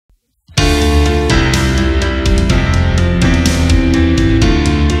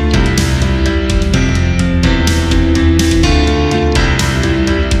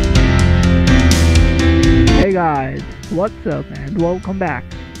What's up and welcome back.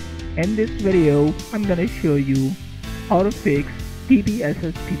 In this video I'm gonna show you how to fix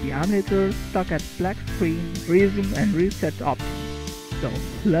PPSSPP emulator stuck at black screen resume and reset options. So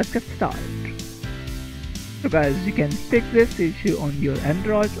let's get started. So guys, you can fix this issue on your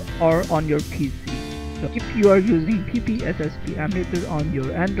Android or on your PC. So if you are using PPSSP emulator on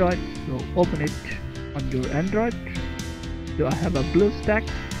your Android, so open it on your Android. So I have a BlueStack.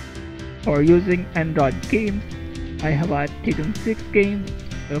 For using Android games, I have taken 6 games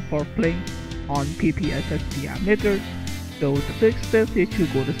for playing on PPSSP emulator. So to fix this issue,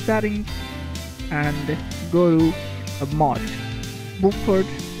 go to settings and go to mod buffered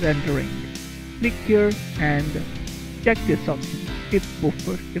rendering. Click here and check this option if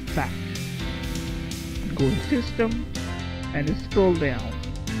buffer effect. Go to system and scroll down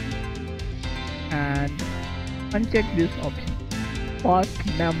and uncheck this option, fast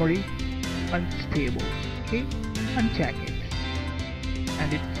memory unstable. Okay, uncheck it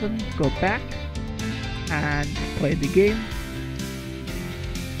and it's go back and play the game,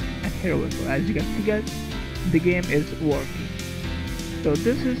 and here we go. As you can see guys, the game is working. So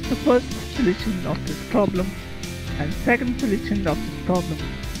this is the first solution of this problem, and second solution of this problem,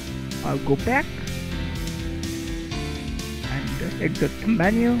 I'll go back and exit the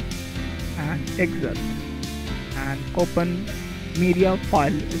menu and exit and open Media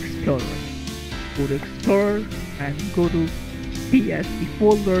File Explorer. Go to Explorer and go to PSE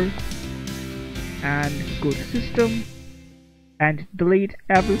folder and go to System and delete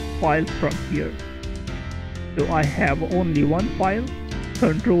every file from here. So I have only one file,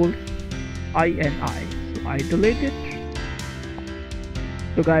 Control INI, so I delete it.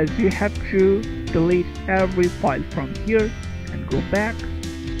 So guys, you have to delete every file from here and go back,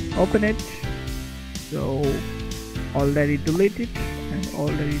 open it. So already deleted and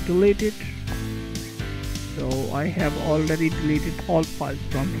already deleted. So I have already deleted all files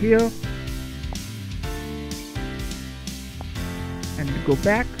from here, and go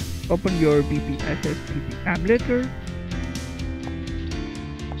back, open your PPSSPP emulator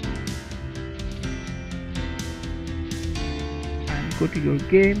and go to your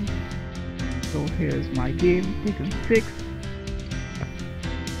game. So here's my game, Taken 6.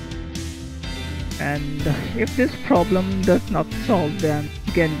 And if this problem does not solve, then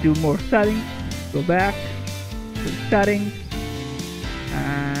you can do more settings. Go back to settings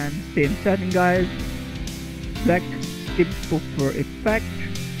and same setting guys, select skip buffer effect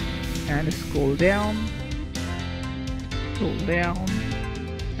and scroll down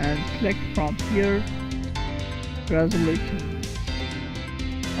and select from here resolution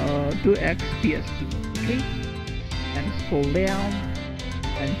 2x PSP. Okay, and scroll down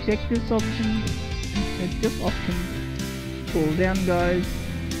and check this option. Scroll down guys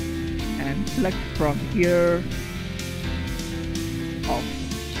and select from here off.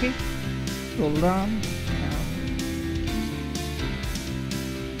 Okay, scroll down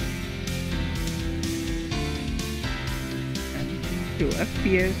and to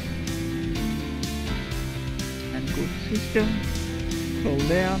FPS and go to system, scroll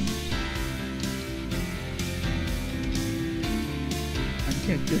down and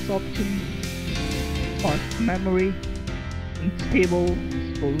check this option, fast memory unstable,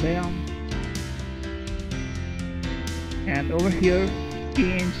 scroll down and over here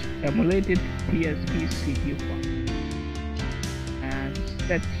change emulated PSP CPU file and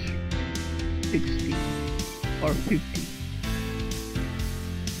set 60 or 50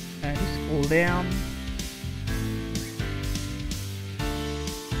 and scroll down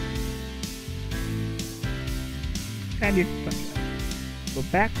and it's done. Go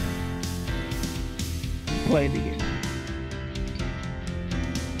back and play the game.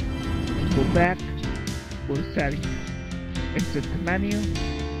 Go back, go to settings, exit the menu,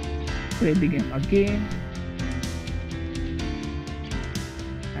 play the game again,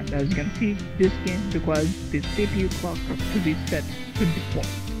 and as you can see, this game requires the CPU clock to be set to default.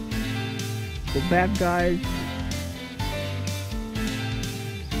 Go back guys,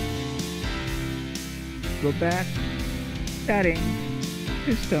 go back, settings,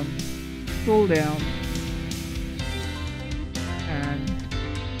 system, scroll down and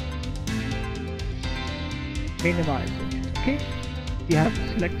minimize it. Okay, you have to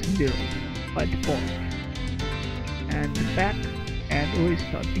select 0 by default and back and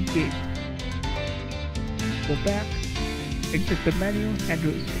restart the game. Go back, exit the menu and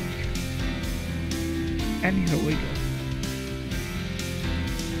restart, and here we go.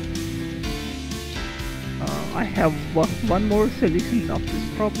 I have one more solution of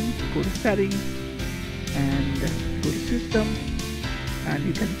this problem. Go to settings and go to system and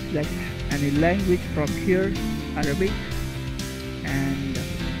you can select any language from here, Arabic, and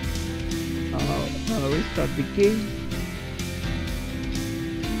restart the game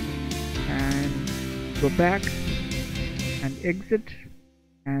and go back and exit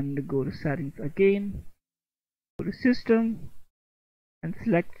and go to settings again, go to system and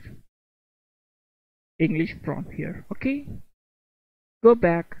select English from here. Okay, go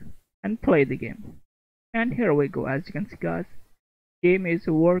back and play the game, and here we go. As you can see guys, game is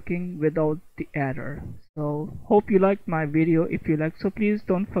working without the error. So hope you liked my video. If you like, so please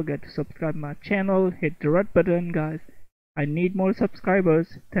don't forget to subscribe my channel, hit the red button guys. I need more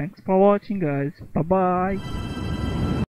subscribers. Thanks for watching guys. Bye bye.